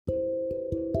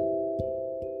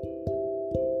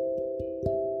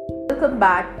welcome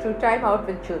back to Time Out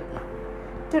with Jyoti.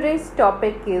 Today's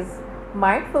topic is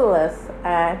mindfulness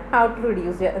and how to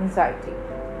reduce your anxiety.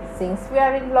 Since we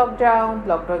are in lockdown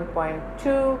point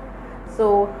 2,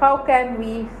 so how can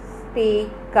we stay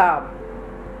calm?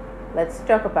 Let's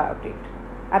talk about it.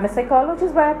 I'm a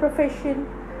psychologist by profession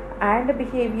and a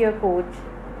behavior coach.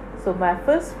 So my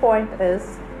first point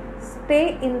is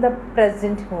stay in the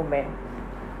present moment.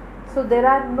 So there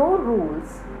are no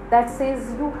rules that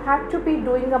says you have to be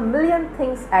doing a million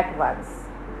things at once.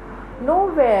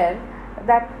 Nowhere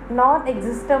that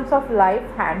non-existence of life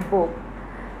handbook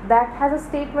that has a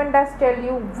statement that tell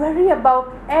you worry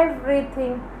about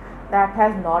everything that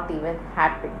has not even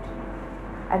happened,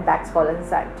 and that's called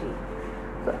anxiety.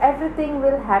 So everything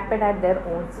will happen at their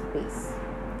own space.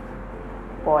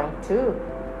 Point 2,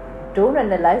 don't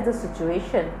analyze the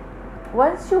situation.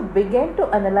 Once you begin to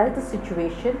analyze the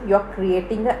situation, you're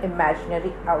creating an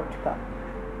imaginary outcome.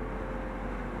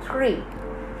 3,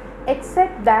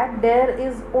 accept that there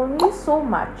is only so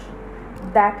much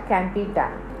that can be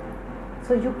done.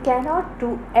 So you cannot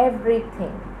do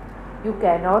everything. You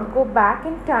cannot go back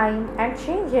in time and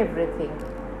change everything.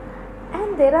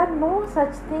 And there are no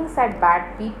such things as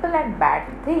bad people and bad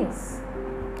things.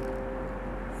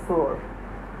 4,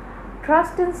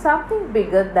 trust in something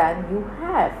bigger than you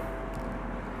have.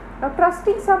 Now,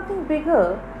 trusting something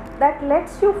bigger that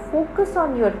lets you focus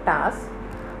on your task,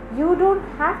 you don't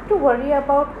have to worry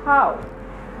about how.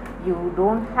 You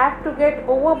don't have to get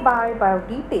overwhelmed by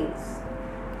details.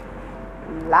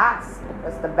 Last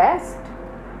is the best.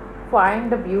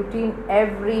 Find the beauty in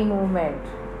every moment,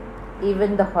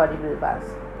 even the horrible ones.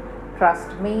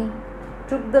 Trust me,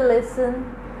 took the lesson.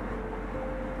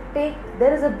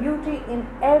 There is a beauty in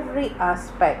every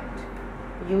aspect.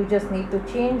 You just need to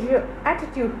change your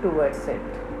attitude towards it.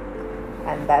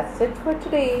 And that's it for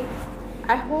today.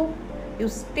 I hope you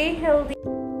stay healthy.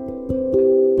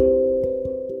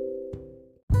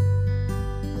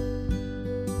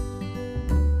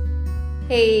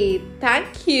 Hey,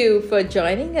 thank you for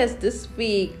joining us this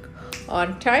week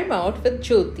on Time Out with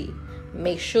Jyoti.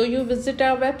 Make sure you visit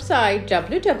our website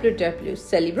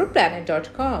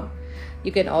www.celebroplanet.com.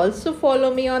 You can also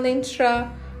follow me on Insta.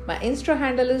 My Insta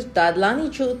handle is Dadlani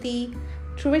Jyoti,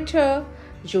 Twitter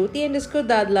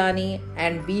Jyoti_Dadlani,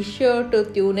 and be sure to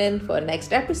tune in for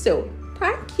next episode.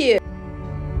 Thank you.